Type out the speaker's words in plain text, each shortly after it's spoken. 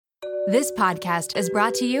This podcast is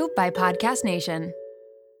brought to you by Podcast Nation.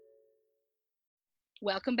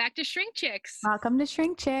 Welcome back to Shrink Chicks. Welcome to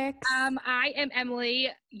Shrink Chicks. I am Emily.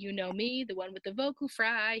 You know me, the one with the vocal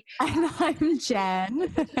fry. And I'm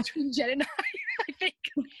Jen. Between Jen and I think.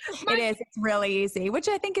 It is. It's really easy, which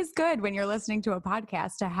I think is good when you're listening to a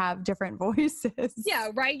podcast to have different voices. Yeah,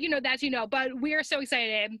 right. But we are so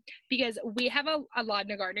excited because we have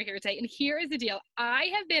Alanna Gardner here today. And here is the deal.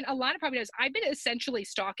 Alanna probably knows, I've been essentially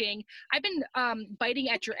stalking. I've been biting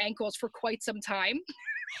at your ankles for quite some time.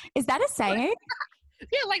 Is that a saying?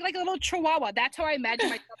 Yeah, like a little chihuahua. That's how I imagine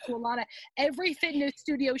myself to Alanna. Every fitness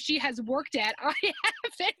studio she has worked at, I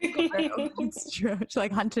haven't. It's true. She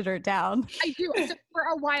hunted her down. I do. For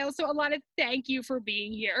a while. So Alanna, thank you for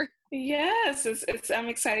being here. Yes, I'm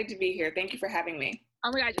excited to be here. Thank you for having me. Oh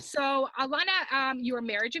my God. So Alanna, you're a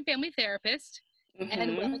marriage and family therapist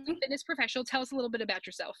and wellness and fitness professional. Tell us a little bit about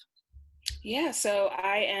yourself. Yeah, so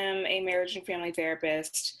I am a marriage and family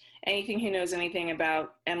therapist. Anything who knows anything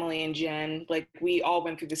about Emily and Jen, we all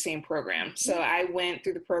went through the same program. So I went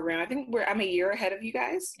through the program. I think I'm a year ahead of you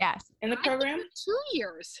guys. Yes. In the program? 2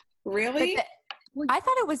 years. Really? I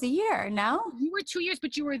thought it was a year, no? You were 2 years,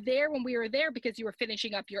 but you were there when we were there because you were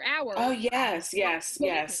finishing up your hour. Oh, yes.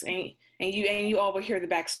 And you all will hear the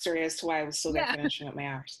backstory as to why I was still there finishing up my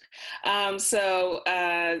hours. So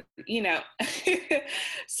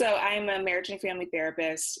I'm a marriage and family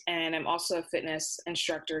therapist, and I'm also a fitness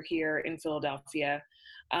instructor here in Philadelphia.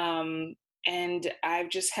 And I've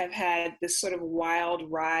just have had this sort of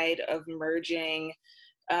wild ride of merging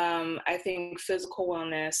I think physical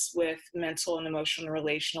wellness with mental and emotional and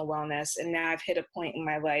relational wellness. And now I've hit a point in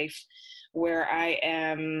my life where I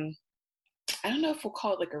don't know if we'll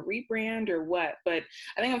call it a rebrand or what, but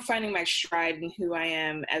I think I'm finding my stride in who I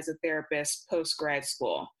am as a therapist post-grad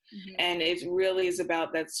school. Mm-hmm. And it really is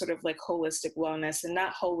about that sort of holistic wellness, and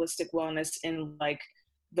not holistic wellness in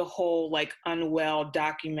the whole unwell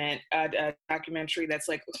documentary that's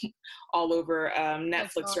all over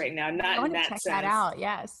Netflix right now. Not in that sense. Check that out.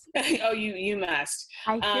 Yes. Oh, you must.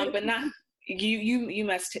 But not you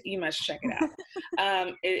must check it out.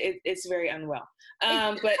 It's very unwell.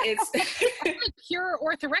 But it's pure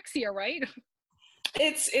orthorexia, right?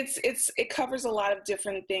 It covers a lot of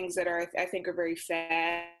different things that I think are very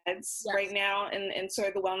fads right now in sort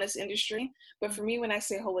of the wellness industry. But for me, when I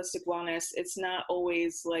say holistic wellness, it's not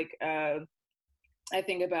always I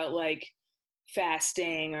think about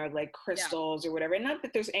fasting or crystals or whatever. And not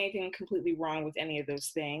that there's anything completely wrong with any of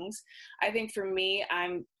those things. I think for me,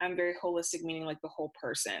 I'm very holistic, meaning the whole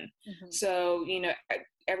person. Mm-hmm. So,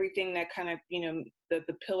 everything that kind of,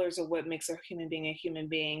 the pillars of what makes a human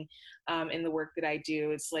being in the work that I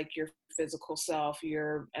do, it's your physical self,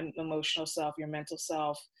 your emotional self, your mental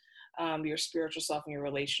self, your spiritual self, and your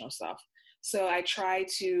relational self. So I try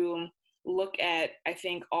to look at, I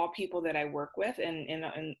think, all people that I work with and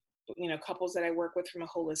couples that I work with from a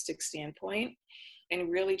holistic standpoint, and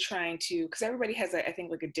really trying to, because everybody has, I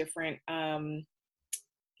think, a different,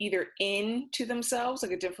 either into themselves,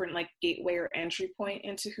 a different gateway or entry point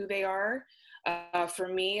into who they are. For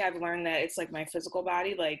me, I've learned that it's my physical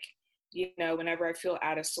body, whenever I feel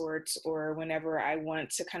out of sorts or whenever I want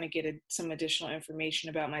to kind of get some additional information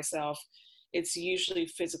about myself, it's usually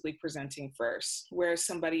physically presenting first. Whereas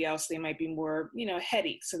somebody else, they might be more,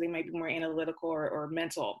 heady. So they might be more analytical or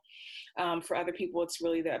mental. For other people, it's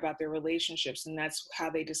really about their relationships, and that's how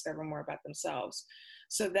they discover more about themselves.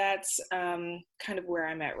 So that's kind of where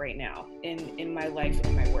I'm at right now in my life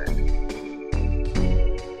and my work.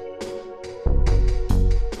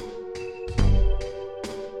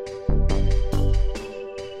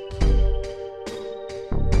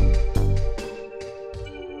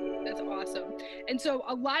 And so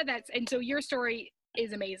a lot of so your story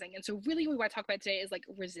is amazing. And so really what we want to talk about today is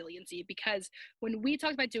resiliency, because when we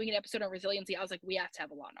talked about doing an episode on resiliency, I was we have to have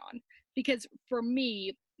Alanna on, because for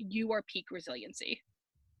me, you are peak resiliency.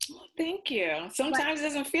 Thank you. Sometimes it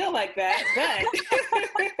doesn't feel like that, but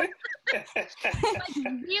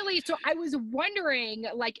really. So I was wondering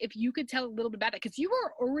if you could tell a little bit about that, because you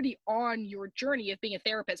were already on your journey of being a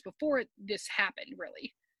therapist before this happened,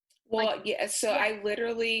 really. Well, yeah. So I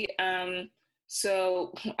literally,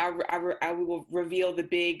 so I will reveal the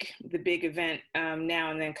big event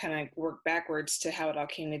now, and then kind of work backwards to how it all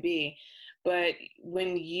came to be. But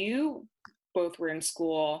when you both were in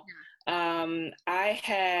school, I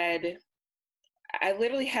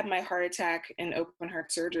literally had my heart attack and open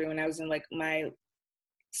heart surgery when I was in my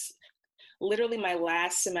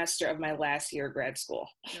last semester of my last year of grad school.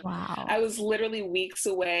 Wow. I was literally weeks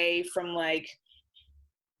away from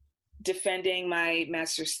defending my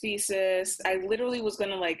master's thesis. I literally was going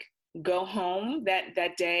to go home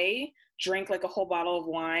that day, drink like a whole bottle of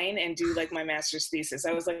wine, and do like my master's thesis.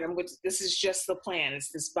 I was like, this is just the plan. It's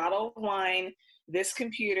this bottle of wine, this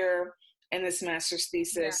computer, and this master's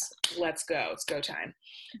thesis. Yeah. Let's go. It's go time.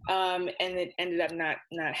 And it ended up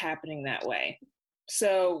not happening that way.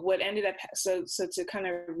 So what ended up, so to kind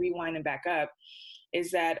of rewind and back up,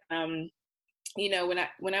 is that, you know,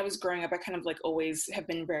 when I was growing up, I kind of like always have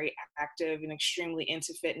been very active and extremely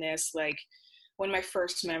into fitness. Like one of my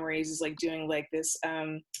first memories is like doing like this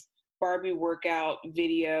Barbie workout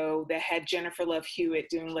video that had Jennifer Love Hewitt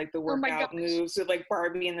doing like the workout moves with like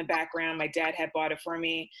Barbie in the background. My dad had bought it for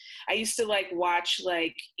me. I used to like watch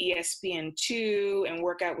like ESPN2 and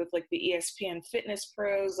work out with like the ESPN fitness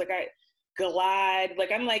pros. Like Glide, like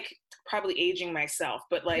I'm like probably aging myself,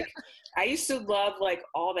 but like I used to love like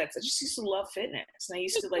all that. I just used to love fitness, and I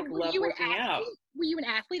used to like love working out. Were you an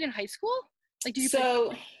athlete in high school? Like, do you?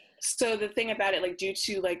 So the thing about it, like due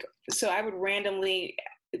to like, so I would randomly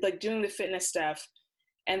like doing the fitness stuff,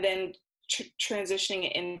 and then transitioning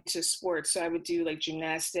it into sports. So I would do like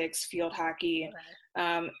gymnastics, field hockey,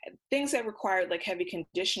 things that required like heavy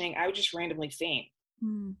conditioning. I would just randomly faint.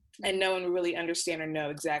 And no one would really understand or know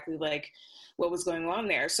exactly like what was going on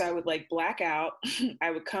there. So I would like black out, I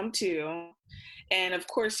would come to, and of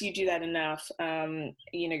course you do that enough,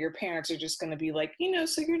 you know, your parents are just going to be like, you know,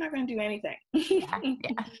 so you're not going to do anything.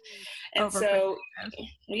 And so,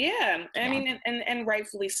 I mean, and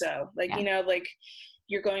rightfully so, like, you know, like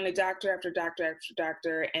you're going to doctor after doctor after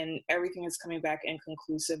doctor, and everything is coming back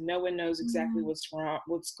inconclusive. No one knows exactly what's wrong,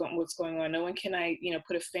 what's going on. No one can, you know,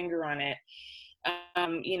 put a finger on it.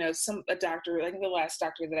 You know, a doctor, like the last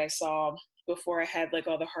doctor that I saw before I had like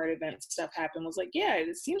all the heart event stuff happen was like, yeah,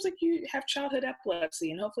 it seems like you have childhood epilepsy,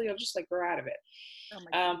 and hopefully you'll just like grow out of it.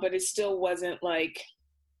 But it still wasn't like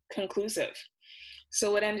conclusive.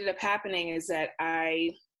 So what ended up happening is that I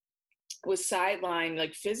was sidelined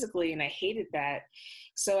like physically, and I hated that.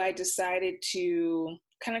 So I decided to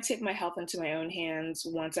kind of take my health into my own hands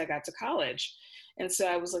once I got to college. And so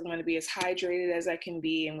I was like, I'm going to be as hydrated as I can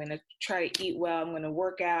be. I'm going to try to eat well. I'm going to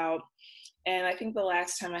work out. And I think the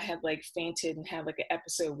last time I had like fainted and had like an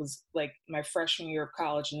episode was like my freshman year of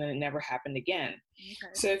college, and then it never happened again.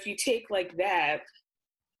 Okay. So if you take like that,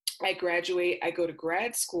 I graduate, I go to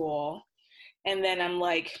grad school, and then I'm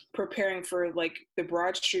like preparing for like the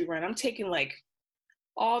Broad Street run. I'm taking like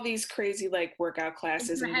all these crazy like workout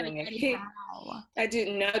classes. I'm doing a HIIT. I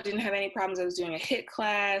didn't have any problems. I was doing a HIIT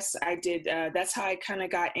class. I did, that's how I kind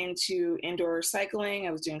of got into indoor cycling.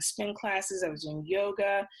 I was doing spin classes. I was doing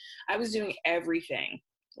yoga. I was doing everything.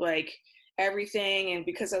 And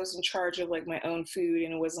because I was in charge of like my own food,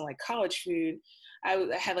 and it wasn't like college food, I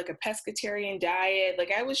had like a pescatarian diet.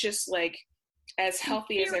 Like I was just like as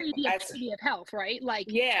healthy as I could. The epitome of health, right? Like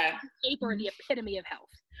paper, the epitome of health.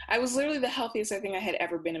 I was literally the healthiest I think I had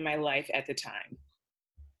ever been in my life at the time,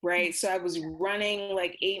 right? So I was running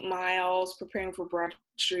like 8 miles, preparing for Broad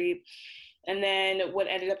Street. And then what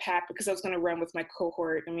ended up happening, because I was going to run with my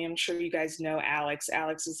cohort. I mean, I'm sure you guys know Alex.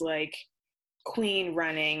 Alex is like queen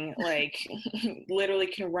running, like literally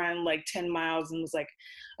can run like 10 miles, and was like,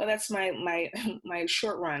 oh, that's my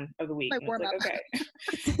short run of the week. Like, okay.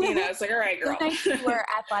 You know, it's like, all right, girl. You were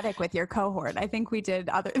athletic with your cohort. I think we did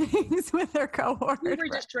other things with our cohort. We were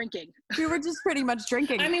just drinking. We were just pretty much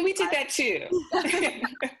drinking. I mean, we did that too.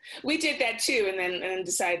 We did that too, and then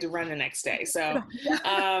decided to run the next day. So,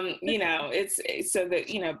 you know, it's so that,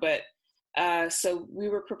 you know, but so we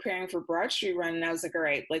were preparing for Broad Street run, and I was like, all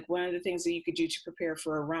right, like one of the things that you could do to prepare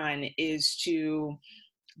for a run is to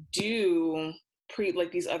do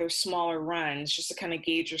like these other smaller runs, just to kind of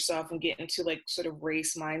gauge yourself and get into like sort of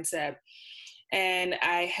race mindset. And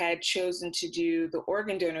I had chosen to do the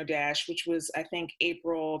organ donor dash, which was, I think,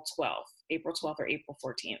 April 12th or April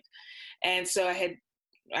 14th. And so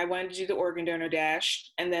I wanted to do the organ donor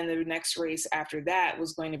dash, and then the next race after that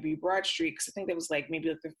was going to be Broad Street, because I think that was like maybe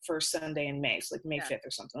like the first Sunday in May, so like May 5th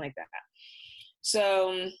or something like that.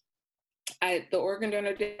 So the organ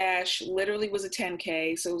donor dash literally was a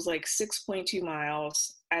 10K, so it was like 6.2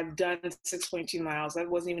 miles. I've done 6.2 miles. That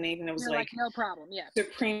wasn't even anything that was like no problem,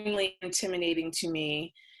 supremely intimidating to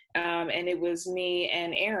me. And it was me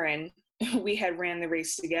and Aaron. We had ran the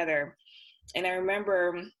race together, and I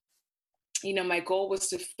remember, you know, my goal was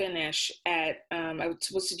to finish at, I was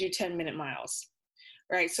supposed to do 10-minute miles,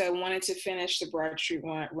 right? So I wanted to finish the Broad Street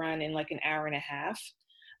run in like an hour and a half,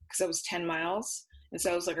 because that was 10 miles. And so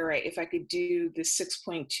I was like, all right, if I could do the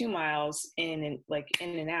 6.2 miles in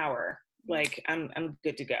an hour, like I'm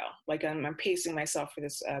good to go. Like I'm pacing myself for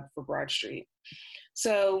this, for Broad Street.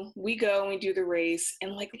 So we go and we do the race,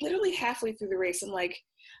 and like literally halfway through the race, I'm like,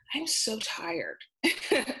 I'm so tired.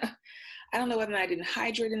 I don't know whether or not I didn't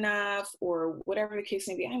hydrate enough or whatever the case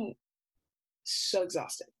may be. I'm so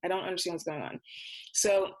exhausted. I don't understand what's going on.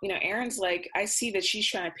 So, Erin's like, I see that she's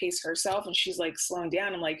trying to pace herself and she's like slowing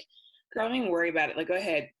down. I'm like, girl, don't even worry about it. Like, go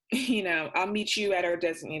ahead. I'll meet you at our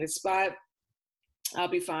designated spot. I'll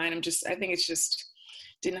be fine. I think it's just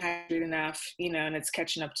didn't hydrate enough, and it's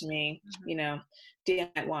catching up to me, damn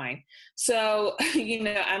that wine. So,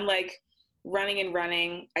 I'm like running and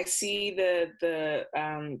running. I see the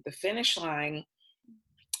finish line,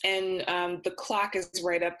 and the clock is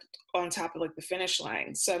right up on top of like the finish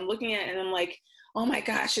line. So I'm looking at it and I'm like, oh my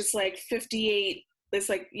gosh, it's like 58. It's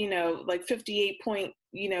like, like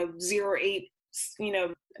 58.08,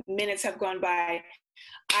 minutes have gone by.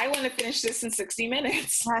 I want to finish this in 60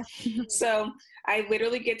 minutes. So I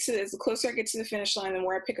literally as closer I get to the finish line, the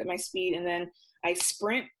more I pick up my speed, and then I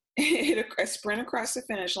sprint, I sprint across the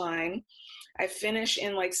finish line. I finish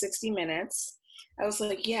in like 60 minutes. I was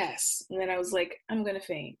like, yes. And then I was like, I'm going to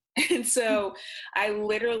faint. And so I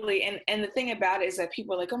literally, and the thing about it is that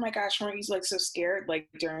people are like, oh my gosh, weren't you like so scared like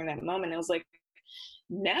during that moment? I was like,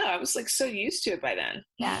 no, I was like so used to it by then.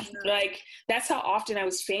 Yeah. Like that's how often I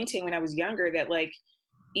was fainting when I was younger, that like,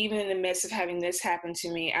 even in the midst of having this happen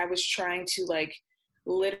to me, I was trying to like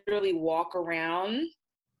literally walk around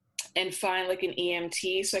and find like an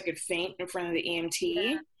EMT so I could faint in front of the EMT.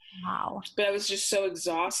 Yeah. Wow. But I was just so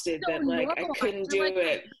exhausted that like I couldn't do it.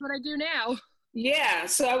 That's what I do now. Yeah.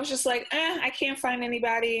 So I was just like, I can't find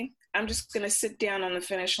anybody. I'm just going to sit down on the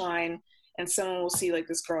finish line and someone will see like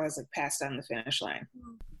this girl has like passed on the finish line.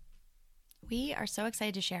 We are so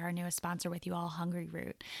excited to share our newest sponsor with you all, Hungry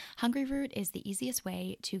Root. Hungry Root is the easiest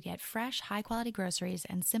way to get fresh, high-quality groceries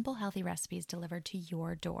and simple, healthy recipes delivered to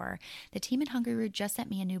your door. The team at Hungry Root just sent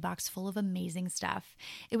me a new box full of amazing stuff.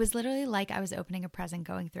 It was literally like I was opening a present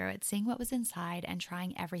going through it. Seeing what was inside and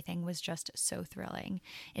trying everything was just so thrilling.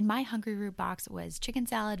 In my Hungry Root box was chicken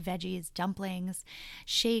salad, veggies, dumplings,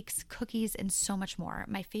 shakes, cookies, and so much more.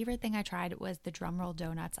 My favorite thing I tried was the drumroll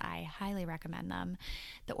donuts. I highly recommend them.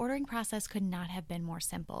 The ordering process could not have been more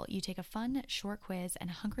simple. You take a fun, short quiz, and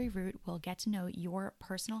Hungry Root will get to know your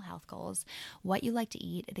personal health goals, what you like to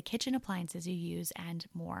eat, the kitchen appliances you use, and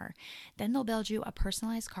more. Then they'll build you a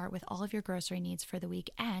personalized cart with all of your grocery needs for the week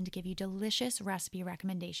and give you delicious recipe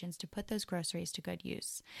recommendations to put those groceries to good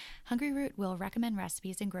use. Hungry Root will recommend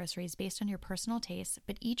recipes and groceries based on your personal tastes,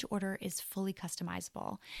 but each order is fully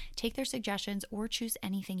customizable. Take their suggestions or choose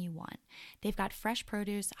anything you want. They've got fresh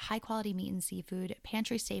produce, high-quality meat and seafood,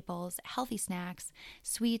 pantry staples, healthy snacks,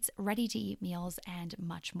 sweets, ready-to-eat meals, and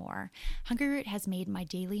much more. Hungry Root has made my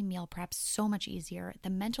daily meal prep so much easier. The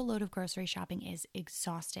mental load of grocery shopping is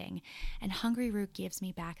exhausting, and Hungry Root gives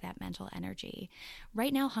me back that mental energy.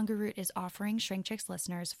 Right now, Hungry Root is offering Shrink Chicks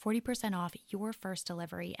listeners 40% off your first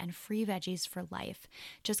delivery and free veggies for life.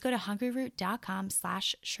 Just go to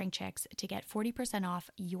hungryroot.com/shrinkchicks to get 40% off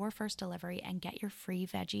your first delivery and get your free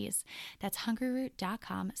veggies. That's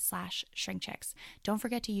hungryroot.com/shrinkchicks. Don't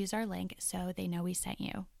forget to use our link so they know we sent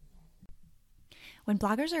you. When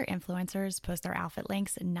bloggers or influencers post their outfit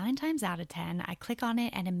links, 9 times out of 10, I click on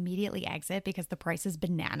it and immediately exit because the price is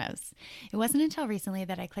bananas. It wasn't until recently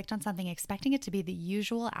that I clicked on something expecting it to be the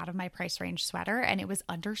usual out of my price range sweater, and it was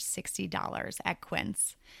under $60 at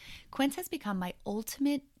Quince. Quince has become my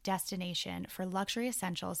ultimate destination for luxury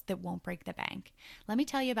essentials that won't break the bank. Let me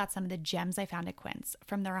tell you about some of the gems I found at Quince,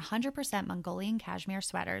 from their 100% Mongolian cashmere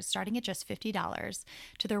sweaters starting at just $50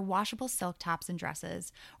 to their washable silk tops and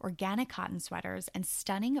dresses, organic cotton sweaters, and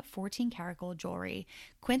stunning 14-karat gold jewelry.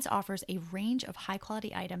 Quince offers a range of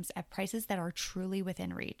high-quality items at prices that are truly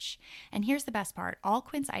within reach. And here's the best part. All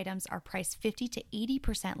Quince items are priced 50 to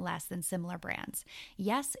 80% less than similar brands.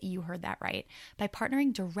 Yes, you heard that right. By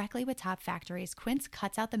partnering directly with top factories, Quince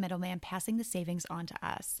cuts out the middleman, passing the savings on to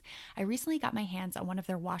us. I recently got my hands on one of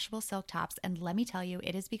their washable silk tops, and let me tell you,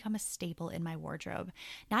 it has become a staple in my wardrobe.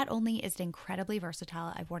 Not only is it incredibly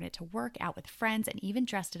versatile, I've worn it to work, out with friends, and even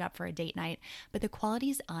dressed it up for a date night, but the quality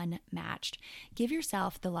is unmatched. Give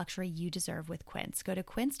yourself the luxury you deserve with Quince. Go to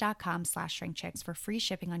quince.com/shrinkchicks for free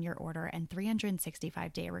shipping on your order and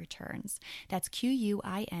 365-day returns. That's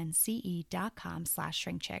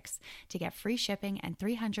QUINCE.com/shrinkchicks to get free shipping and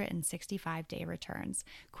 365-day returns.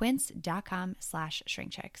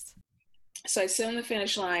 Quince.com/shrinkchicks. So I sit on the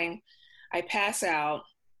finish line, I pass out,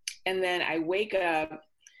 and then I wake up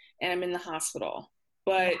and I'm in the hospital.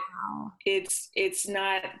 But wow. It's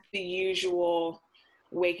not the usual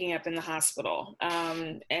waking up in the hospital.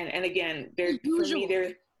 And again, for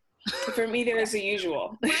me, For me, there is a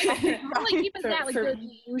usual. Like even that, like there's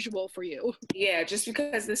usual for you. Yeah, just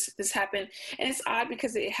because this happened, and it's odd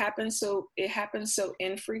because it happens so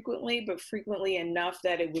infrequently, but frequently enough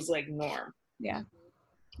that it was like norm. Yeah.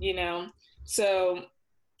 You know, so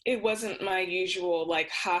it wasn't my usual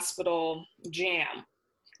like hospital jam.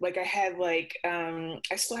 Like I had like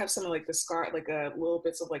I still have some of like the scar, like little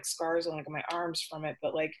bits of like scars on like my arms from it,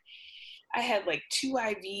 but like I had like 2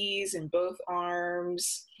 IVs in both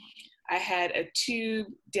arms. I had a tube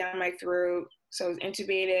down my throat, so I was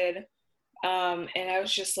intubated. And I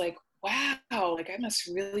was just like, wow, like I must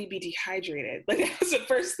really be dehydrated. Like that was the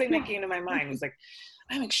first thing that came to my mind, was like,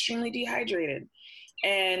 I'm extremely dehydrated.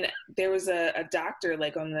 And there was a doctor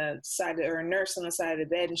like on the side, or a nurse on the side of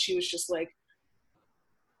the bed, and she was just like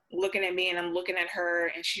looking at me, and I'm looking at her,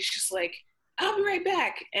 and she's just like, I'll be right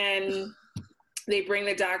back. And they bring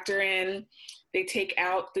the doctor in, they take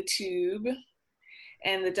out the tube,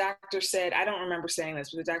 and the doctor said, I don't remember saying this,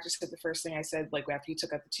 but the doctor said the first thing I said, like after he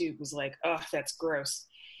took out the tube, was like, oh, that's gross.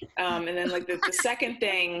 And then like the second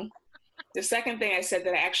thing I said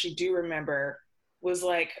that I actually do remember was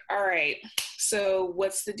like, all right, so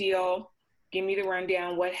what's the deal? Give me the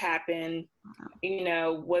rundown. What happened? You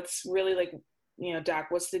know, what's really like, you know, doc,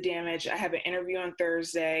 what's the damage? I have an interview on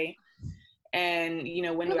Thursday. And, you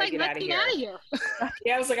know, when do I get out of here?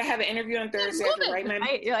 Yeah, I was like, I have an interview on Thursday. I have to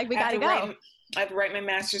write You're like, we gotta go. I have to write my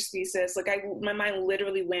master's thesis. Like my mind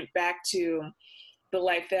literally went back to the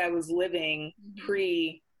life that I was living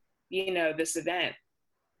pre, you know, this event.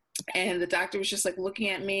 And the doctor was just like looking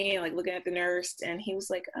at me and like looking at the nurse, and he was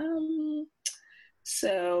like,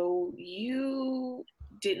 so you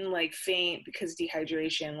didn't like faint because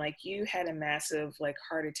dehydration, like you had a massive like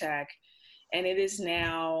heart attack, and it is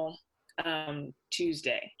now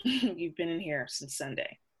Tuesday. You've been in here since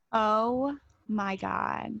Sunday. Oh my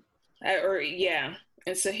God. Yeah.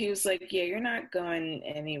 And so he was like, yeah, you're not going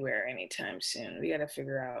anywhere anytime soon. We got to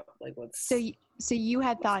figure out like what's. So you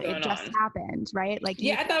had thought it just happened, right? Like,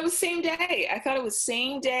 yeah, I thought it was same day.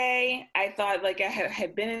 I thought like I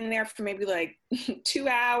had been in there for maybe like 2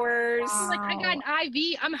 hours. Wow. Like I got an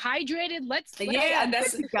IV. I'm hydrated. Yeah,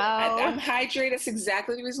 that's go. I'm hydrated. That's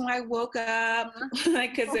exactly the reason why I woke up.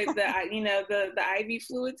 Like, cause the IV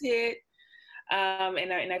fluids hit.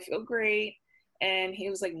 And I feel great. And he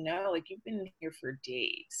was like, no, like you've been here for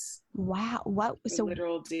days. Wow.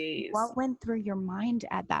 Literal days. What went through your mind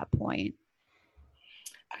at that point?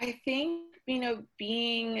 I think, you know,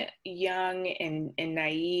 being young and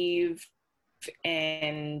naive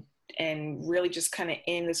and really just kind of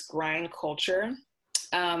in this grind culture,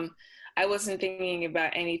 I wasn't thinking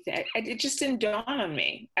about anything. It just didn't dawn on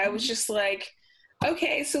me. I was just like,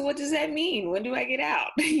 okay, so what does that mean? When do I get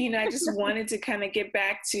out? You know, I just wanted to kind of get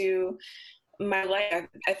back to my life.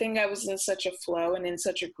 I think I was in such a flow and in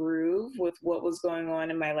such a groove with what was going on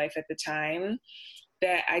in my life at the time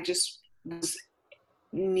that I just was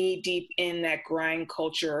knee deep in that grind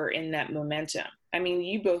culture, in that momentum. I mean,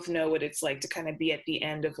 you both know what it's like to kind of be at the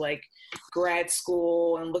end of like grad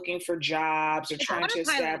school and looking for jobs or trying to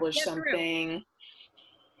establish something.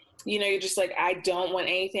 You know, you're just like, I don't want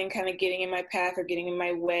anything kind of getting in my path or getting in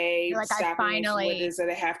my way. You're like, stopping me from what it is that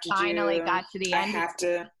I have to do. Finally got to the end. I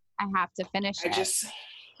have to finish it.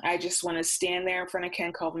 I just want to stand there in front of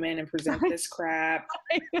Ken Coleman and present this crap.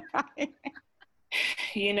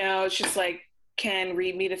 You know, it's just like, Ken,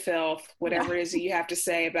 read me the filth, whatever it is that you have to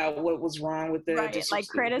say about what was wrong with the like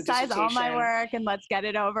criticize all my work and let's get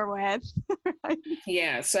it over with.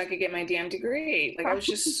 Yeah, so I could get my damn degree. Like I was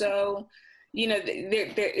just so, you know,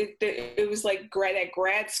 it was like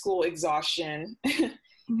grad school exhaustion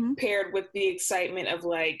paired with the excitement of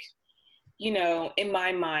like, you know, in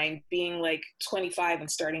my mind, being like 25 and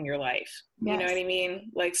starting your life. Yes. You know what I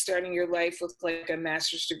mean? Like starting your life with like a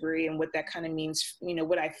master's degree and what that kind of means, you know,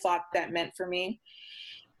 what I thought that meant for me.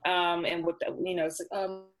 And what, you know, it's like,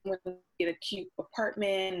 I'm going to get a cute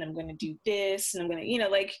apartment and I'm going to do this and I'm going to, you know,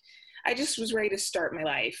 like, I just was ready to start my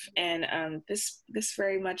life. And this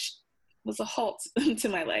very much was a halt to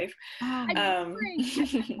my life. I'm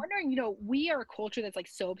wondering, you know, we are a culture that's like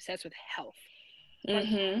so obsessed with health. Like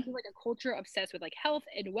a culture obsessed with like health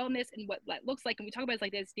and wellness and what that looks like, and we talk about it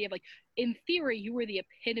like this idea of like, in theory, you were the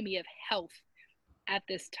epitome of health at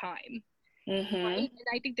this time. Right? And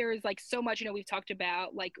I think there is like so much, you know, we've talked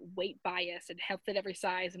about like weight bias and health at every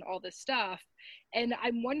size and all this stuff, and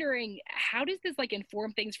I'm wondering, how does this like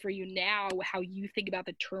inform things for you now, how you think about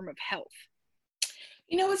the term of health?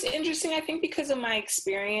 You know, it's interesting, I think, because of my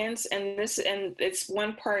experience, and it's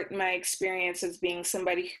one part my experience as being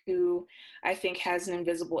somebody who I think has an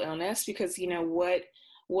invisible illness, because, you know, what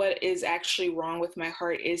what is actually wrong with my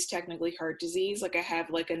heart is technically heart disease. Like I have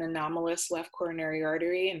like an anomalous left coronary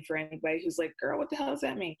artery. And for anybody who's like, girl, what the hell does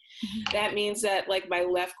that mean? That means that like my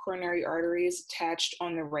left coronary artery is attached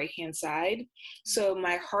on the right-hand side. So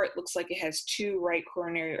my heart looks like it has two right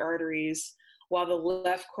coronary arteries, while the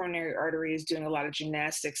left coronary artery is doing a lot of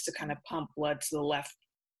gymnastics to kind of pump blood to the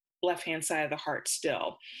left-hand side of the heart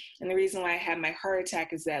still. And the reason why I had my heart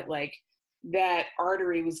attack is that like that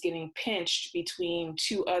artery was getting pinched between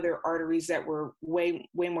two other arteries that were way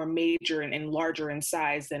more major and larger in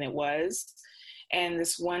size than it was. And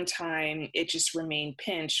this one time it just remained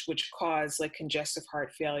pinched, which caused like congestive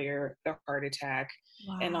heart failure, the heart attack,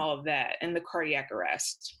 and all of that, and the cardiac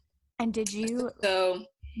arrest. And did you, so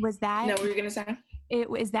was that, no, what were you going to say?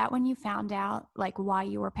 Is that when you found out like why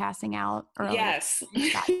you were passing out early? Yes.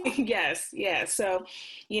 Yes. So,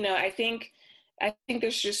 you know, I think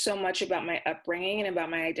there's just so much about my upbringing and about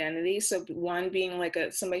my identity. So one, being like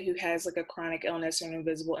somebody who has like a chronic illness or an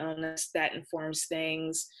invisible illness, that informs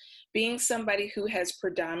things. Being somebody who has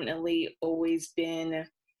predominantly always been,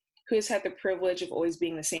 who has had the privilege of always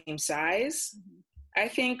being the same size, I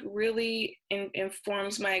think really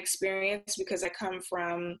informs my experience, because I come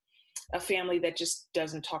from a family that just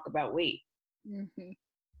doesn't talk about weight.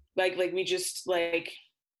 Like we just don't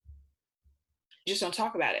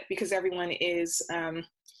talk about it, because everyone is,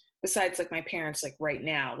 besides like my parents, like right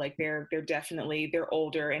now, like they're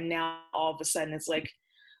older, and now all of a sudden it's like,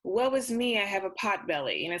 what was me? I have a pot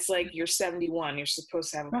belly. And it's like, you're 71, you're supposed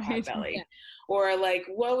to have a pot belly. Yeah. Or like,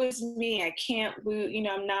 what was me? I can't lose, you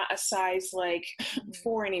know, I'm not a size like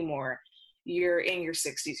 4 anymore. You're in your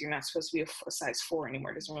 60s. You're not supposed to be a size 4 anymore.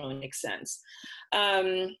 It doesn't really make sense.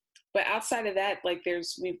 But outside of that, like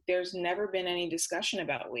there's never been any discussion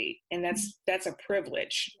about weight. And that's a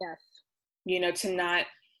privilege. Yes. You know, to not,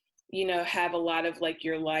 you know, have a lot of like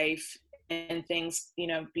your life and things, you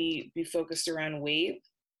know, be focused around weight.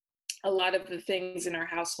 A lot of the things in our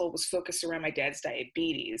household was focused around my dad's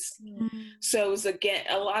diabetes. So it was, again,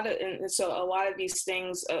 a lot of these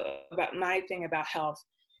things about my thing about health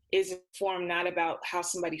is informed not about how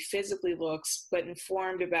somebody physically looks, but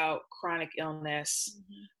informed about chronic illness,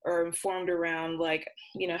 or informed around like,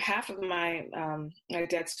 you know, half of my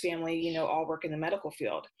dad's family, you know, all work in the medical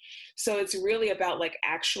field. So it's really about like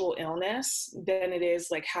actual illness than it is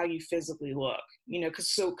like how you physically look, you know,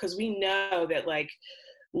 because we know that like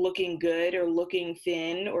looking good or looking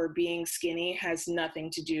thin or being skinny has nothing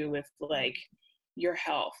to do with like your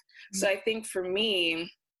health. So I think for me,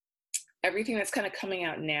 everything that's kind of coming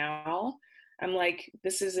out now, I'm like,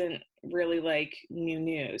 this isn't really like new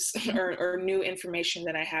news or new information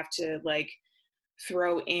that I have to like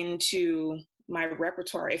throw into my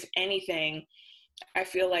repertoire. If anything, I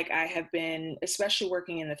feel like I have been, especially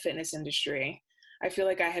working in the fitness industry, I feel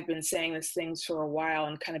like I have been saying these things for a while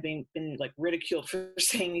and kind of been like ridiculed for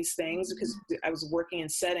saying these things, because I was working in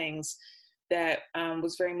settings that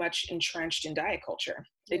was very much entrenched in diet culture.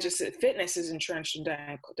 Yeah. It just, fitness is entrenched in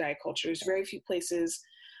diet culture. There's very few places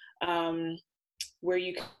where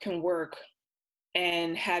you can work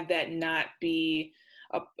and have that not be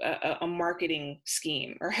a marketing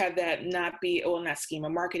scheme, or have that not be, a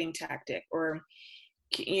marketing tactic, or,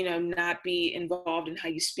 you know, not be involved in how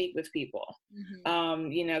you speak with people.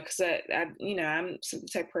 You know, because I'm the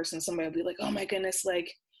type of person, somebody will be like, oh my goodness,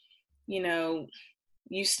 like, you know,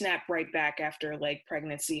 you snap right back after like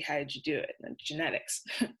pregnancy. How did you do it? Genetics.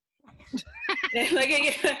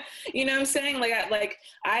 Like, you know what I'm saying? Like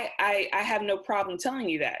I have no problem telling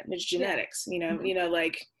you that it's genetics. Yeah. You know,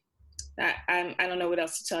 like I don't know what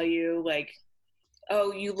else to tell you. Like,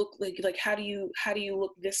 oh, you look like how do you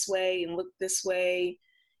look this way and look this way?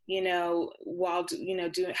 You know, while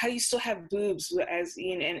doing, how do you still have boobs as,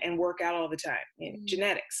 you know, and work out all the time? You know,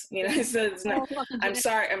 genetics. You know, so it's not. I'm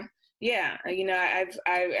sorry. Yeah, you know, I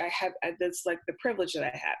have, that's like the privilege that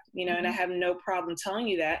I have, you know, and I have no problem telling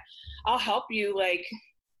you that. I'll help you, like,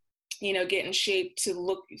 you know, get in shape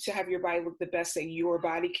to have your body look the best that your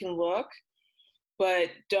body can look, but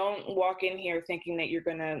don't walk in here thinking that you're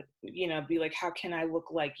gonna, you know, be like, how can I look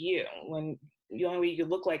like you, when the only way you could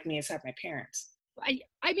look like me is have my parents. I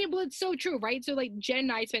mean, well, it's so true, right? So like Jen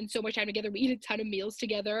and I spend so much time together. We eat a ton of meals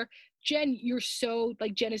together. Jen,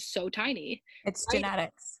 Jen is so tiny. It's right?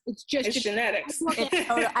 Genetics. It's genetics.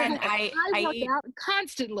 I work out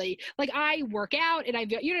constantly. Like I work out and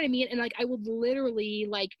you know what I mean? And like, I would literally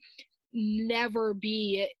like never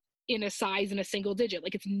be in a size in a single digit.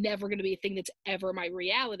 Like it's never going to be a thing that's ever my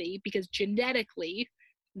reality, because genetically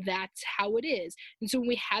that's how it is. And so when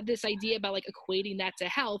we have this idea about like equating that to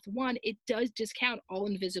health, one, it does discount all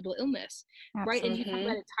invisible illness. Absolutely. Right? And you talk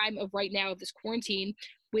about a time of right now of this quarantine,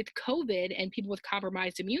 with COVID and people with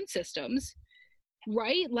compromised immune systems,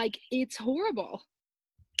 right? Like, it's horrible.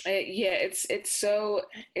 Yeah,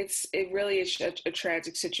 it really is a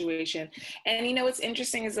tragic situation. And you know what's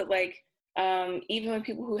interesting is that, like, even when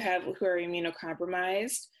people who are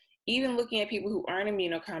immunocompromised, even looking at people who aren't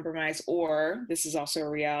immunocompromised, or this is also a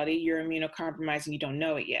reality, you're immunocompromised and you don't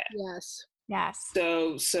know it yet. Yes.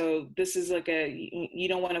 So this is like you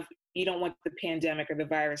don't want the pandemic or the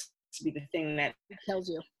virus to be the thing that tells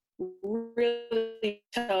you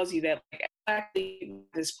that, like, actually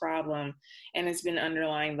this problem, and it's been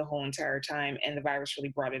underlying the whole entire time, and the virus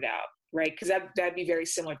really brought it out, right? Because that'd be very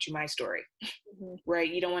similar to my story,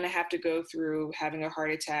 right? You don't want to have to go through having a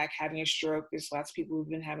heart attack, having a stroke. There's lots of people who've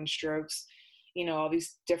been having strokes, all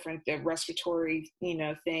these different respiratory,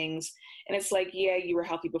 things. And it's like, yeah, you were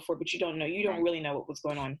healthy before, but you don't really know what was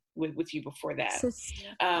going on with you before that.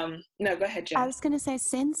 No, go ahead, Jen. I was going to say,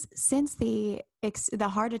 since the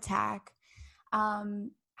heart attack,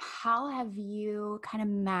 how have you kind of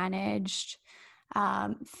managed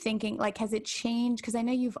thinking, like, has it changed? Because I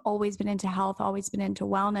know you've always been into health, always been into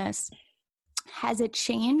wellness. Has it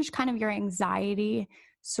changed kind of your anxiety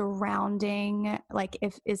surrounding, like,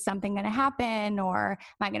 is something going to happen, or am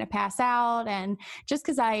I going to pass out? And just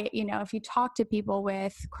because if you talk to people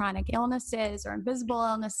with chronic illnesses or invisible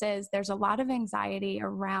illnesses, there's a lot of anxiety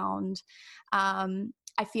around,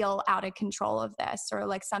 I feel out of control of this, or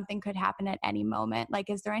like something could happen at any moment.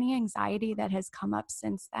 Like, is there any anxiety that has come up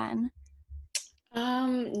since then?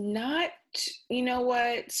 Not, you know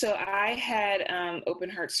what? So I had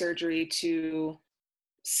open heart surgery to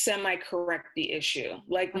semi-correct the issue.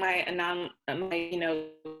 Like, my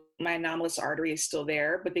anomalous artery is still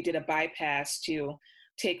there, but they did a bypass to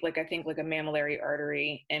take, like, I think like a mammillary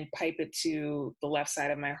artery and pipe it to the left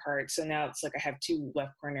side of my heart. So now it's like I have 2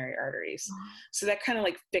 left coronary arteries. So that kind of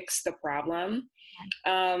like fixed the problem.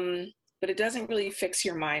 But it doesn't really fix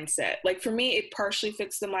your mindset. Like, for me, it partially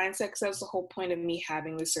fixed the mindset, because that was the whole point of me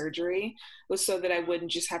having the surgery, was so that I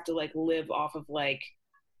wouldn't just have to like live off of like,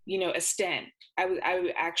 a stent. I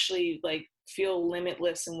would actually like feel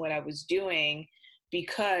limitless in what I was doing,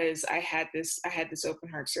 because I had this open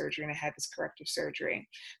heart surgery and I had this corrective surgery.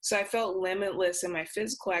 So I felt limitless in my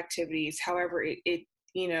physical activities. However, it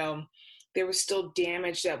there was still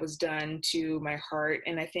damage that was done to my heart.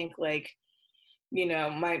 And I think, like,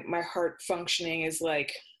 my heart functioning is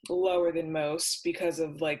like lower than most because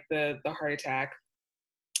of like the heart attack.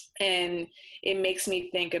 And it makes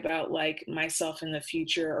me think about like myself in the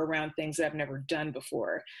future around things that I've never done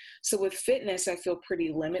before. So with fitness, I feel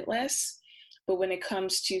pretty limitless. But when it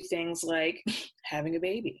comes to things like having a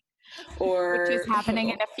baby, or which is happening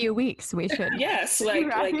in a few weeks, we should. Yes, like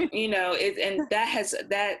and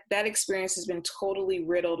that experience has been totally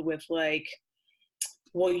riddled with like,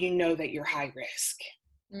 well, that you're high risk.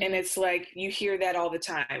 And it's like, you hear that all the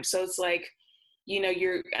time. So it's like,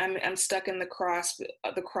 I'm stuck in the cross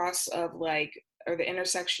of like, or the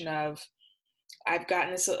intersection of, I've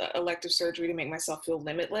gotten this elective surgery to make myself feel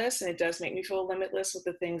limitless. And it does make me feel limitless with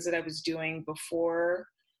the things that I was doing before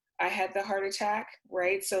I had the heart attack,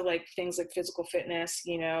 right? So like things like physical fitness,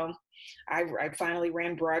 I finally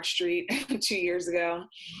ran Broad Street 2 years ago.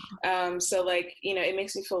 So like, it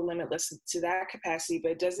makes me feel limitless to that capacity,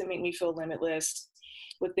 but it doesn't make me feel limitless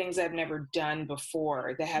with things I've never done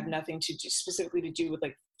before that have nothing to do specifically to do with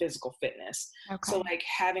like physical fitness. Okay. So like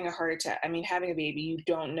having a heart attack, having a baby, you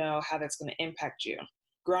don't know how that's going to impact you.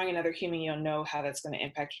 Growing another human, you don't know how that's going to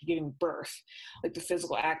impact you. Giving birth, like the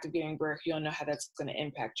physical act of giving birth, you don't know how that's going to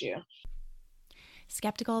impact you.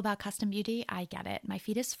 Skeptical about custom beauty? I get it. My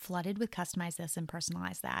feed is flooded with customize this and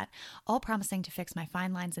personalize that, all promising to fix my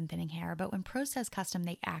fine lines and thinning hair, but when Prose says custom,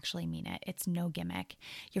 they actually mean it. It's no gimmick.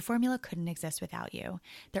 Your formula couldn't exist without you.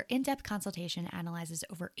 Their in-depth consultation analyzes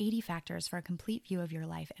over 80 factors for a complete view of your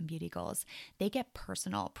life and beauty goals. They get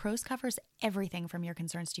personal. Prose covers everything from your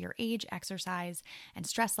concerns to your age, exercise, and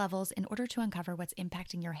stress levels in order to uncover what's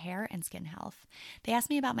impacting your hair and skin health. They asked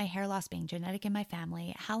me about my hair loss being genetic in my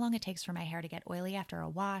family, how long it takes for my hair to get oily after a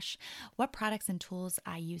wash, what products and tools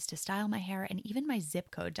I use to style my hair, and even my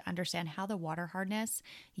zip code to understand how the water hardness,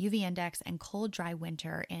 UV index, and cold, dry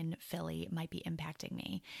winter in Philly might be impacting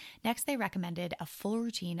me. Next, they recommended a full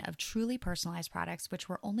routine of truly personalized products, which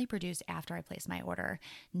were only produced after I placed my order.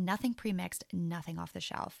 Nothing pre-mixed, nothing off the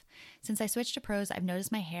shelf. Since I switched to Prose, I've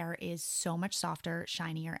noticed my hair is so much softer,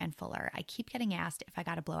 shinier, and fuller. I keep getting asked if I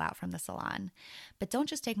got a blowout from the salon. But don't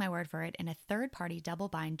just take my word for it. In a third-party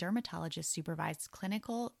double-blind dermatologist-supervised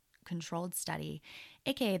clinical controlled study,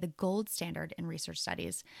 aka the gold standard in research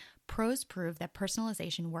studies, Pros prove that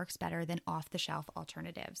personalization works better than off-the-shelf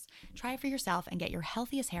alternatives. Try it for yourself and get your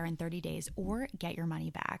healthiest hair in 30 days or get your money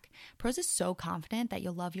back. Pros is so confident that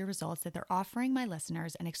you'll love your results that they're offering my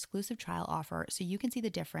listeners an exclusive trial offer so you can see the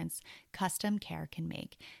difference custom care can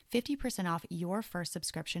make. 50% off your first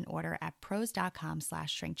subscription order at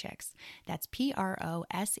pros.com/shrinkchicks. That's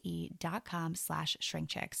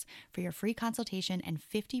PROSE.com/shrinkchicks for your free consultation and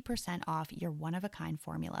 50% off your one-of-a-kind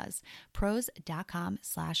formulas.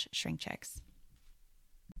 Pros.com/shrinkchicks.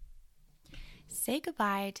 Say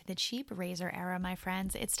goodbye to the cheap razor era, my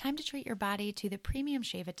friends. It's time to treat your body to the premium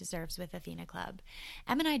shave it deserves with Athena Club.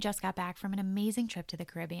 Em and I just got back from an amazing trip to the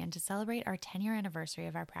Caribbean to celebrate our 10-year anniversary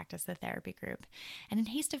of our Practice the Therapy group. And in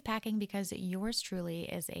haste of packing, because yours truly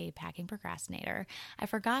is a packing procrastinator, I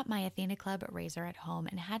forgot my Athena Club razor at home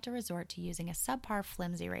and had to resort to using a subpar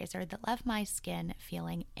flimsy razor that left my skin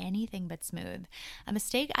feeling anything but smooth. A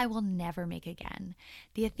mistake I will never make again.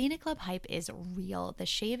 The Athena Club hype is real. The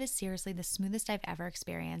shave is seriously the smoothest I've ever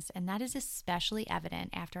experienced, and that is especially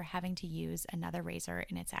evident after having to use another razor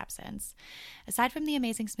in its absence. Aside from the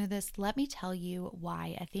amazing smoothness, let me tell you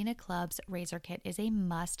why Athena Club's razor kit is a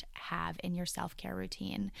must-have in your self-care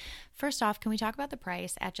routine. First off, can we talk about the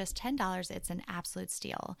price? At just $10, it's an absolute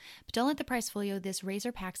steal. But don't let the price fool you. This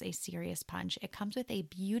razor packs a serious punch. It comes with a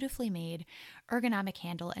beautifully made ergonomic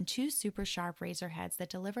handle and 2 super sharp razor heads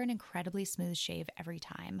that deliver an incredibly smooth shave every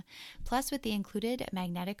time. Plus, with the included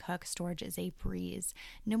magnetic hook, storage is a breeze.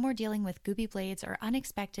 No more dealing with goopy blades or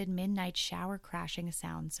unexpected midnight shower crashing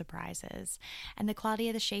sound surprises. And the quality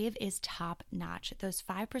of the shave is top notch. Those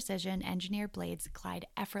 5 precision engineered blades glide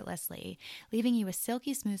effortlessly, leaving you with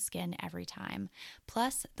silky smooth skin every time.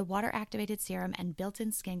 Plus, the water activated serum and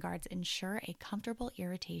built-in skin guards ensure a comfortable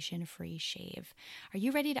irritation-free shave. Are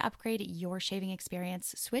you ready to upgrade your shaving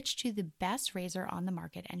experience? Switch to the best razor on the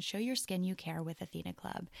market and show your skin you care with Athena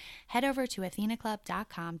Club. Head over to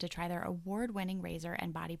athenaclub.com to try their award-winning razor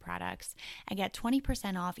and body products and get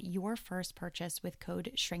 20% off your first purchase with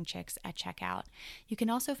code SHRINKCHICKS at checkout. You can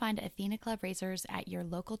also find Athena Club razors at your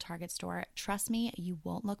local Target store. Trust me, you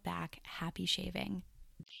won't look back. Happy shaving.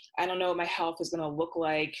 I don't know what my health is going to look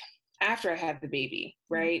like after I have the baby,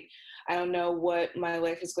 right? I don't know what my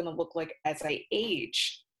life is going to look like as I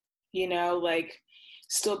age, like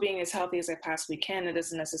still being as healthy as I possibly can. It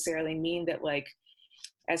doesn't necessarily mean that like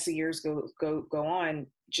as the years go on,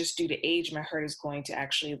 just due to age, my heart is going to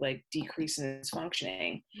actually like decrease in its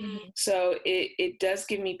functioning. Mm-hmm. So it does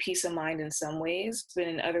give me peace of mind in some ways, but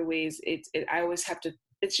in other ways, I always have to,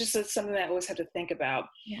 it's just something that I always have to think about.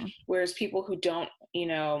 Yeah. Whereas people who don't,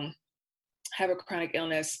 have a chronic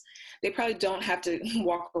illness, they probably don't have to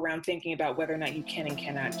walk around thinking about whether or not you can and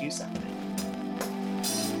cannot do something.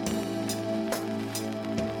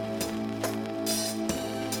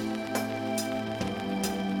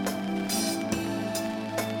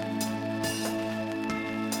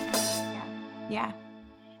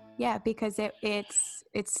 Yeah, because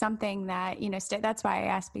it's something that, that's why I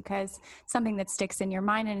asked, because something that sticks in your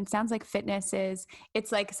mind. And it sounds like fitness it's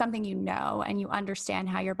like something and you understand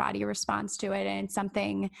how your body responds to it. And it's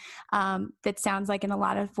something that sounds like in a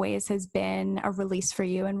lot of ways has been a release for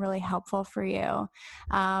you and really helpful for you.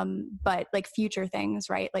 But like future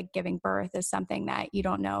things, right? Like giving birth is something that you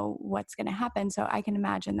don't know what's going to happen. So I can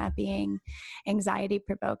imagine that being anxiety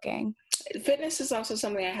provoking. Fitness is also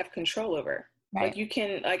something I have control over. Right.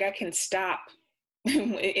 Like I can stop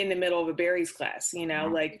in the middle of a berries class,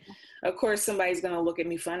 like, of course somebody's going to look at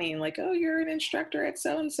me funny and like, oh, you're an instructor at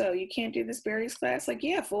so-and-so, you can't do this berries class. Like,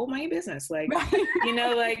 yeah, full my business. Like, I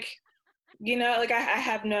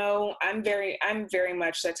have I'm very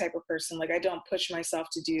much that type of person. Like I don't push myself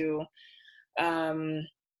to do,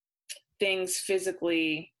 things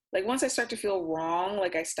physically. Like once I start to feel wrong,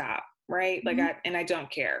 like I stop. Right. Like I don't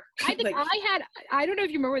care. I don't know if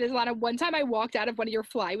you remember this, Alanna. One time I walked out of one of your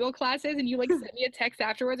flywheel classes and you like sent me a text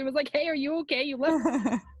afterwards and was like, hey, are you okay? You left.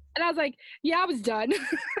 And I was like, yeah, I was done.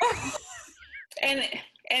 and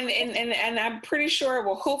I'm pretty sure,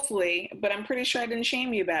 well, hopefully, but I'm pretty sure I didn't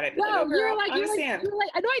shame you about it. No, I know. I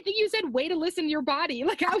think you said way to listen to your body.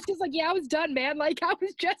 Like I was just like, yeah, I was done, man. Like I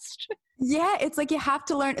was just. Yeah, it's like you have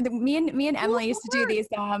to learn. Me and Emily used to do these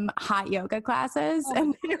hot yoga classes,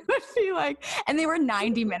 and they would be like, and they were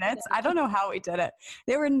 90 minutes. I don't know how we did it.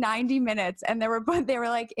 They were 90 minutes, and they were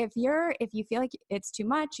like, if you feel like it's too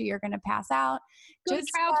much, or you're gonna pass out, go to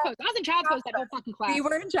child's pose. I was in child's pose that whole fucking class. We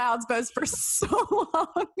were in child's pose for so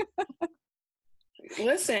long.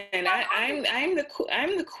 Listen, I'm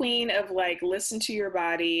the queen of like listen to your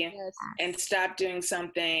body and stop doing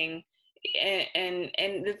something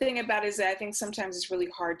And the thing about it is that I think sometimes it's really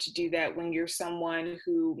hard to do that when you're someone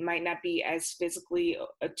who might not be as physically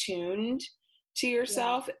attuned to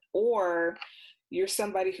yourself, or you're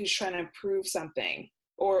somebody who's trying to prove something,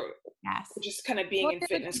 or just kind of being in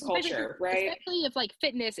fitness culture, right? Especially if like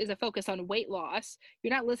fitness is a focus on weight loss,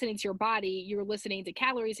 you're not listening to your body, you're listening to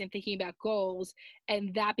calories and thinking about goals,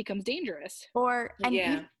 and that becomes dangerous.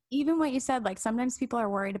 Even what you said, like sometimes people are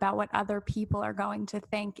worried about what other people are going to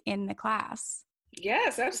think in the class.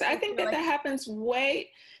 Yes, I think that happens way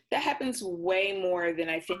more than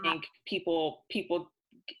I think people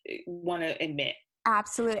want to admit.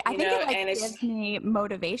 Absolutely. I think it gives me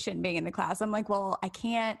motivation being in the class. I'm like, well, I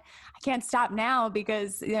can't stop now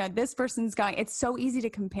because this person's going. It's so easy to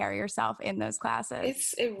compare yourself in those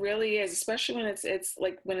classes. It really is, especially when it's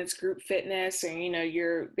like when it's group fitness, and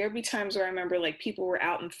there'll be times where I remember like people were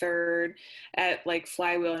out in third at like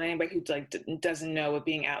flywheel, and anybody who like doesn't know what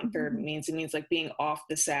being out in third means, it means like being off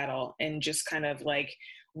the saddle and just kind of like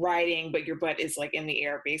riding, but your butt is like in the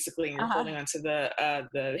air basically, and you're holding onto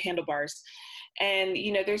the handlebars. And,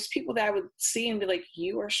 there's people that I would see and be like,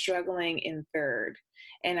 you are struggling in third.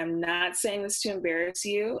 And I'm not saying this to embarrass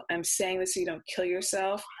you. I'm saying this so you don't kill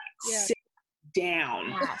yourself. Yeah. Sit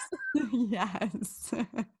down. Yes.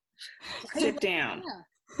 Sit down.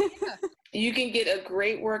 Yeah. You can get a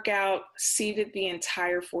great workout seated the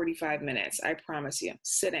entire 45 minutes. I promise you.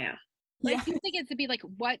 Sit down. Like, you think it to be like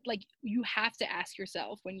what, like you have to ask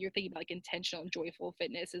yourself when you're thinking about like intentional and joyful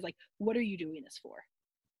fitness is like, what are you doing this for?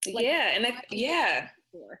 Like, right.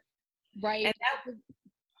 And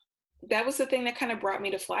that was the thing that kind of brought me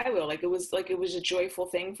to flywheel. Like it was a joyful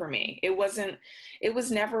thing for me. It was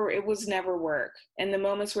never work. And the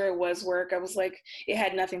moments where it was work, I was like, it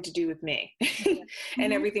had nothing to do with me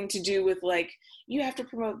and everything to do with like, you have to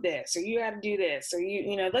promote this, or you got to do this, or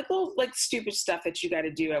like little like stupid stuff that you got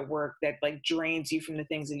to do at work that like drains you from the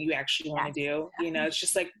things that you actually want to do. It's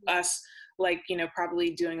just like us, like, probably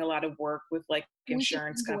doing a lot of work with like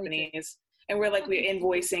insurance companies, and we're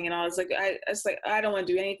invoicing and all. It's like, I don't want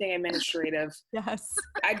to do anything administrative. Yes.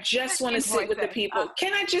 I just want to sit with the people.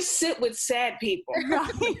 Can I just sit with sad people?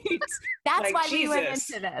 Right. That's like, why we went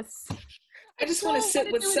into this. I just want to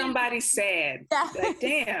sit with somebody sad. Yes. Like,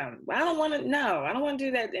 damn, I don't want to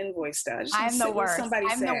do that invoice stuff. I'm the worst.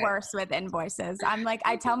 The worst with invoices. I'm like,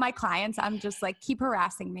 I tell my clients, I'm just like, keep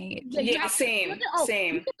harassing me. Yeah, same.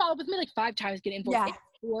 You can follow up with me like 5 times, get invoiced. Yeah. It's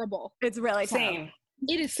horrible. It's really tough. Same.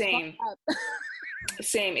 It is same.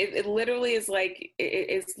 Same. It literally is like,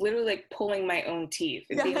 it's literally like pulling my own teeth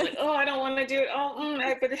and being like, oh, I don't want to do it.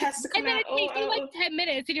 But it has to come out. And then it takes you like 10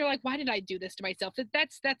 minutes and you're like, why did I do this to myself?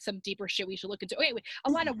 That's some deeper shit we should look into. Wait,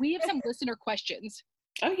 Alanna, we have some listener questions.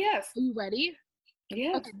 Oh, yes. Are you ready?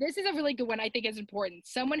 Yeah. Okay, this is a really good one. I think is important.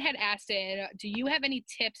 Someone had asked in, do you have any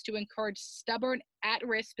tips to encourage stubborn,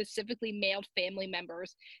 at-risk, specifically male family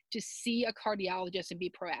members to see a cardiologist and be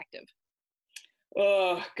proactive?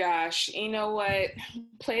 Oh gosh, you know what?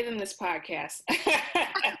 Play them this podcast.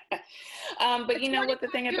 But you know what the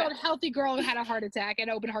thing about a healthy girl who had a heart attack and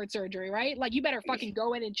open heart surgery, right? Like you better fucking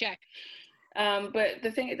go in and check. But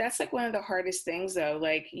the thing that's like one of the hardest things though.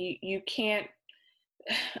 Like you can't.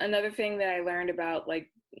 Another thing that I learned about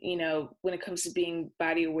like when it comes to being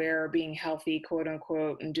body aware or being healthy, quote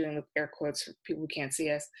unquote, and doing the air quotes for people who can't see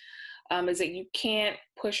us. Is that you can't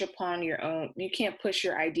push your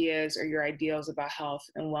ideas or your ideals about health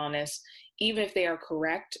and wellness, even if they are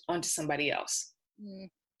correct, onto somebody else. Mm.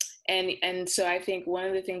 And so I think one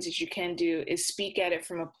of the things that you can do is speak at it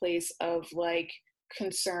from a place of like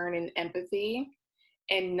concern and empathy,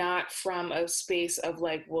 and not from a space of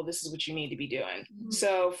like, well, this is what you need to be doing. Mm.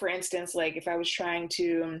 So for instance, like if I was trying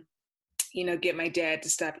to, get my dad to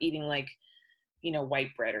stop eating like,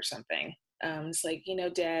 white bread or something. It's like,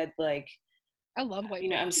 Dad, like, I love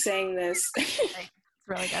white. I'm saying this. It's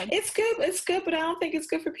really good. It's good, but I don't think it's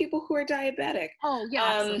good for people who are diabetic. Oh yeah,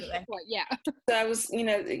 absolutely. Yeah. So I was,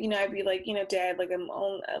 I'd be like, Dad, like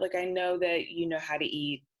I know that you know how to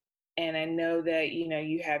eat, and I know that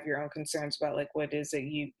you have your own concerns about like what is it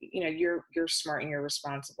you're smart and you're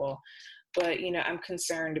responsible, but I'm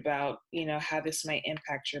concerned about how this might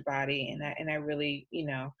impact your body, and I really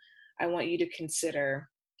I want you to consider.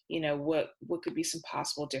 What could be some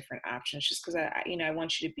possible different options, just because I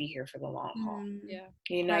want you to be here for the long haul. Yeah.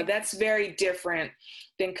 Right. That's very different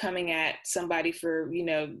than coming at somebody for,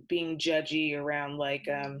 being judgy around like,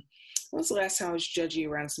 when was the last time I was judgy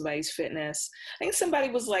around somebody's fitness? I think somebody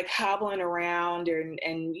was like hobbling around and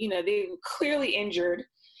they were clearly injured.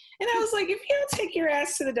 And I was like, if you don't take your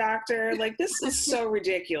ass to the doctor, like, this is so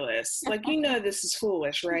ridiculous. Like, this is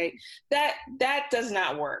foolish, right? That does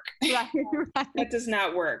not work. Right. That does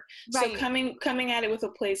not work. Right. So coming at it with a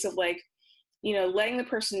place of like, letting the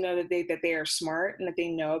person know that they are smart and that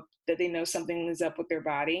they know something is up with their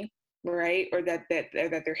body, right? Or that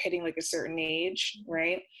they're hitting like a certain age,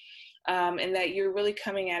 right? And that you're really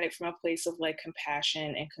coming at it from a place of like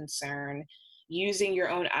compassion and concern, using your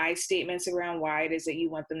own I statements around why it is that you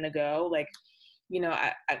want them to go. Like,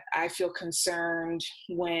 I feel concerned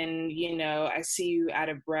when, I see you out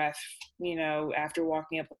of breath, after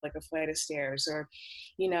walking up like a flight of stairs, or,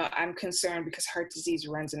 I'm concerned because heart disease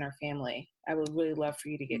runs in our family. I would really love for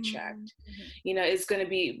you to get checked. It's going to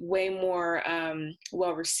be way more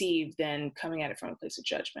well received than coming at it from a place of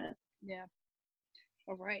judgment. Yeah.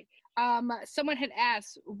 All right. Someone had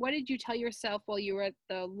asked, what did you tell yourself while you were at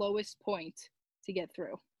the lowest point to get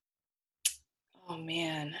through? Oh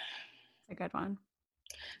man. A good one.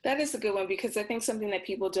 That is a good one, because I think something that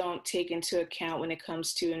people don't take into account when it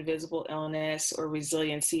comes to invisible illness or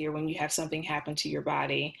resiliency, or when you have something happen to your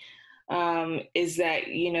body, is that,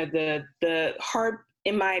 the hard,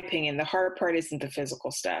 in my opinion, the hard part isn't the physical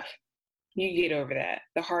stuff. You get over that.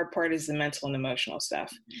 The hard part is the mental and emotional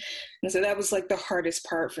stuff. And so that was like the hardest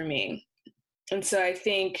part for me. And so I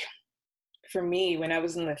think for me, when I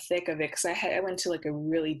was in the thick of it, because I went to like a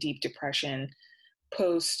really deep depression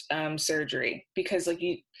post surgery, because like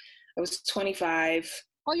I was 25.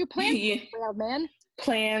 All your plans were derailed, man.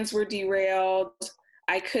 Plans were derailed.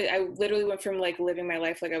 I literally went from like living my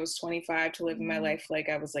life like I was 25 to living my life like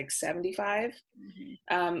I was like 75.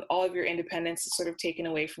 All of your independence is sort of taken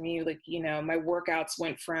away from you. Like, my workouts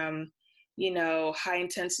went from, high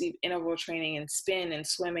intensity interval training and spin and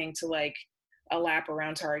swimming to like a lap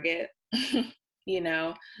around Target, So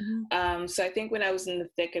I think when I was in the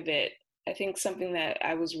thick of it, I think something that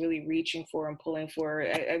I was really reaching for and pulling for,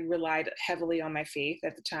 I relied heavily on my faith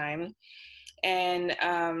at the time. And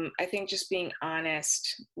I think just being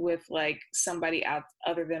honest with like somebody out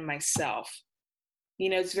other than myself,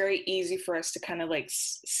 it's very easy for us to kind of like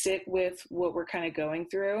sit with what we're kind of going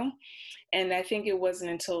through. And I think it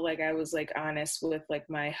wasn't until like I was like honest with like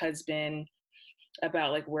my husband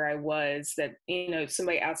about like where I was, that,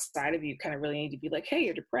 somebody outside of you kind of really need to be like, hey,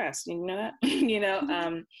 you're depressed, you know that,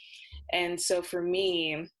 and so for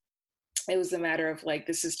me, it was a matter of like,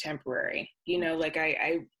 this is temporary, like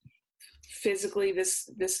I physically, this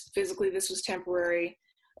was temporary,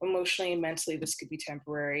 emotionally and mentally, this could be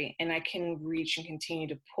temporary. And I can reach and continue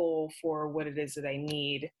to pull for what it is that I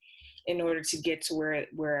need in order to get to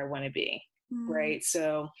where I want to be. Right.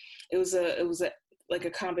 So it was like a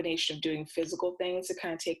combination of doing physical things to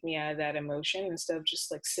kind of take me out of that emotion instead of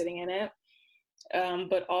just like sitting in it.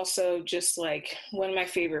 But also just like, one of my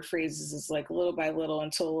favorite phrases is like, little by little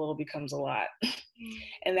until a little becomes a lot.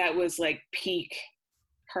 And that was like peak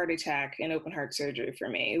heart attack and open heart surgery for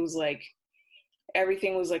me. It was like,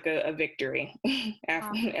 everything was like a victory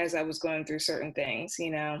as I was going through certain things,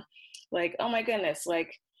 like, oh my goodness,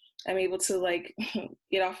 like I'm able to like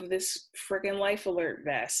get off of this freaking life alert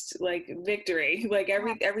vest, like victory, like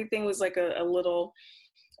everything was like a little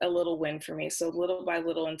win for me. So little by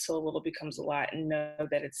little until a little becomes a lot, and know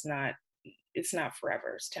that it's not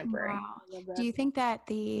forever, it's temporary. Wow. Do you think that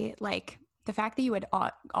the fact that you had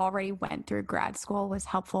already went through grad school was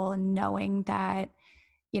helpful in knowing that,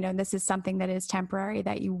 this is something that is temporary,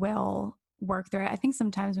 that you will work through it? I think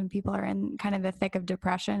sometimes when people are in kind of the thick of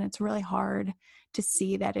depression, it's really hard to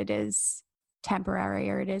see that it is temporary,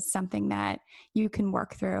 or it is something that you can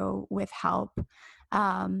work through with help.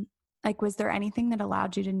 Was there anything that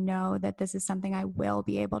allowed you to know that this is something I will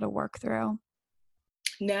be able to work through?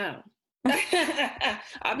 No.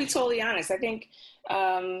 I'll be totally honest. I think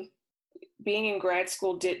being in grad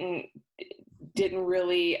school didn't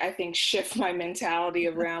really, I think, shift my mentality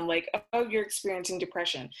around like, oh, you're experiencing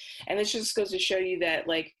depression. And this just goes to show you that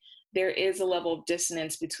like there is a level of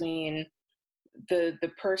dissonance between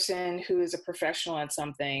the person who is a professional at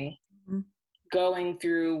something, going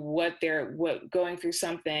through going through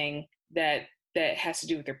something that has to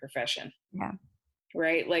do with their profession. Yeah.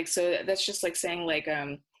 Right. Like, so that's just like saying like,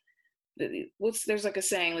 there's like a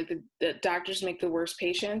saying, like the doctors make the worst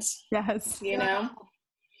patients. Yes.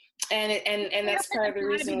 And that's part of the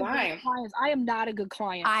reason why. I am not a good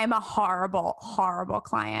client. I'm a horrible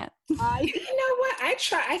client. You know what? I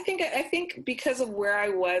think because of where I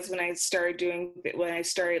was when I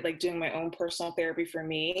started like doing my own personal therapy for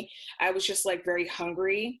me, I was just like very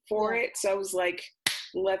hungry for it. So I was like,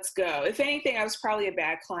 let's go. If anything, I was probably a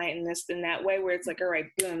bad client in that way, where it's like, all right,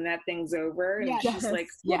 boom, that thing's over. And she's like,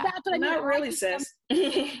 well, that's what I mean. Not really, sis.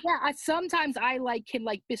 Sometimes I can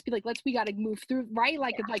just be like, we got to move through, right?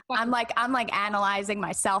 I'm like analyzing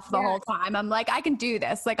myself the whole time. I'm like, I can do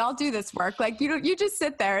this. Like, I'll do this work. Like, you just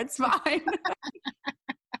sit there. It's fine.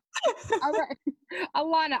 All right.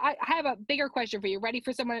 Alanna, I have a bigger question for you. Ready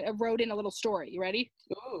for someone who wrote in a little story? You ready?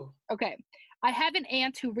 Ooh. Okay. I have an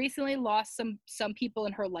aunt who recently lost some people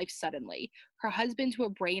in her life suddenly. Her husband to a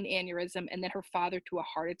brain aneurysm and then her father to a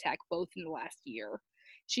heart attack, both in the last year.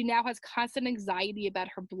 She now has constant anxiety about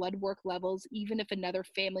her blood work levels, even if another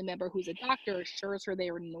family member who's a doctor assures her they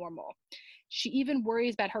are normal. She even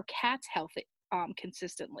worries about her cat's health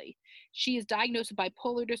consistently. She is diagnosed with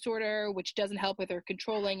bipolar disorder, which doesn't help with her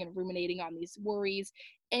controlling and ruminating on these worries.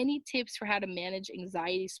 Any tips for how to manage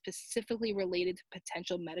anxiety specifically related to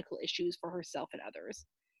potential medical issues for herself and others?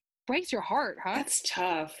 Breaks your heart, huh? That's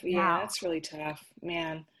tough. Yeah, that's really tough,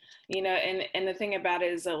 man. And the thing about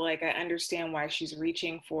it is that, like, I understand why she's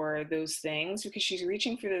reaching for those things, because she's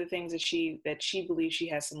reaching for the things that she believes she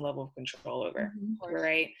has some level of control over,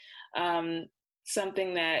 right?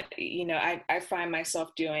 Something that, I find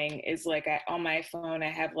myself doing is, like, on my phone, I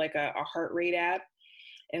have like a heart rate app.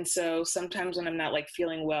 And so sometimes when I'm not like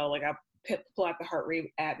feeling well, like I'll pull out the heart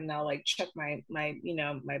rate app and I'll like check my my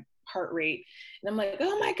heart rate. And I'm like,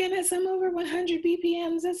 oh my goodness, I'm over 100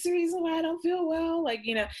 BPMs. That's the reason why I don't feel well. Like,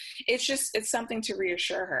 it's something to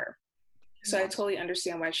reassure her. So I totally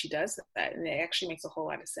understand why she does that. And it actually makes a whole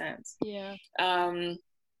lot of sense. Yeah.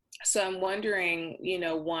 So I'm wondering,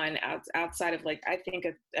 one, outside of, like, I think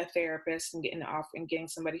a therapist and getting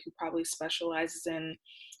somebody who probably specializes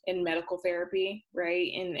in medical therapy,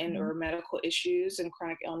 right? Or medical issues and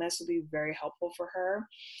chronic illness would be very helpful for her.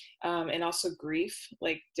 And also grief,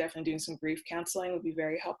 like definitely doing some grief counseling would be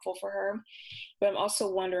very helpful for her. But I'm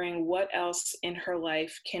also wondering what else in her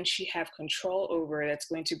life can she have control over that's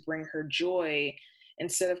going to bring her joy,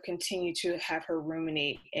 instead of continue to have her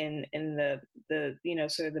ruminate in the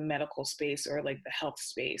sort of the medical space or like the health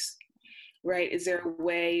space, right? Is there a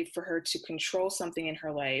way for her to control something in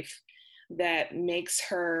her life that gives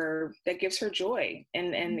her joy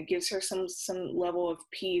and gives her some level of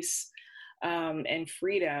peace and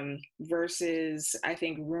freedom, versus, I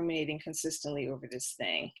think, ruminating consistently over this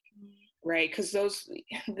thing, right? Because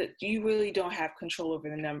you really don't have control over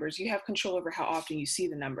the numbers. You have control over how often you see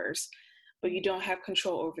the numbers, but you don't have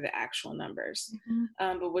control over the actual numbers.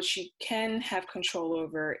 But what she can have control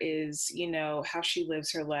over is, how she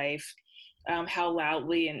lives her life, how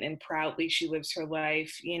loudly and proudly she lives her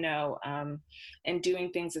life, and doing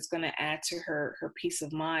things that's going to add to her peace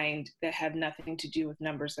of mind that have nothing to do with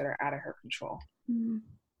numbers that are out of her control. Amazing.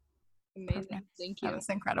 Perfect. Thank you. That was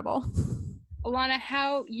incredible. Alanna,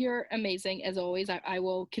 you're amazing as always. I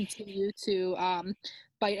will continue to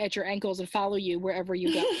bite at your ankles and follow you wherever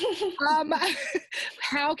you go.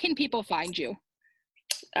 How can people find you?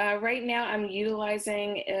 Right now, I'm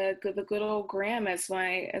utilizing the good old Gram as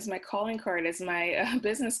my calling card, as my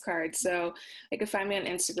business card. So they can find me on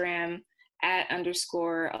Instagram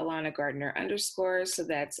 @_Alanna Gardner _. So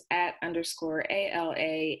that's @_ALANNA GARDNER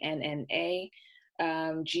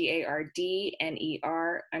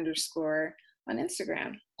 _ on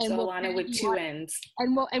Instagram. And so Alanna with 2 N's.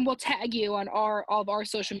 And we'll tag you on all of our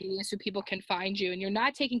social media so people can find you. And you're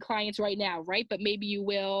not taking clients right now, right? But maybe you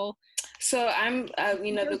will. So I'm,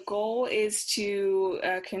 the goal is to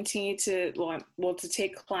continue to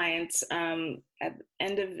take clients at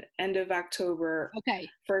end of October. Okay.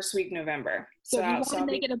 First week November. So if you want to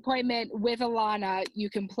make an appointment with Alanna, you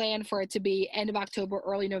can plan for it to be end of October,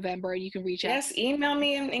 early November, and you can reach out. Yes, email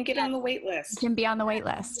me and get on the wait list. You can be on the wait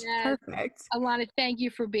list. Yes. Perfect. Alanna, thank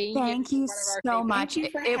you for being here. Thank you so much.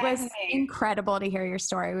 It was me. incredible to hear your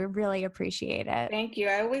story. We really appreciate it. Thank you.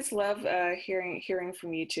 I always love hearing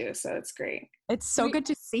from you too. So it's great. It's so good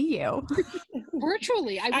to see you.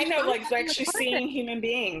 Virtually. I know, like actually seeing human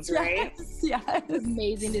beings, right? Yes. It's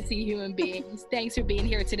amazing to see human beings. Thanks for being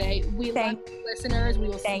here today. We love you, listeners. We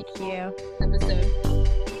will see you. Thank you. Episode.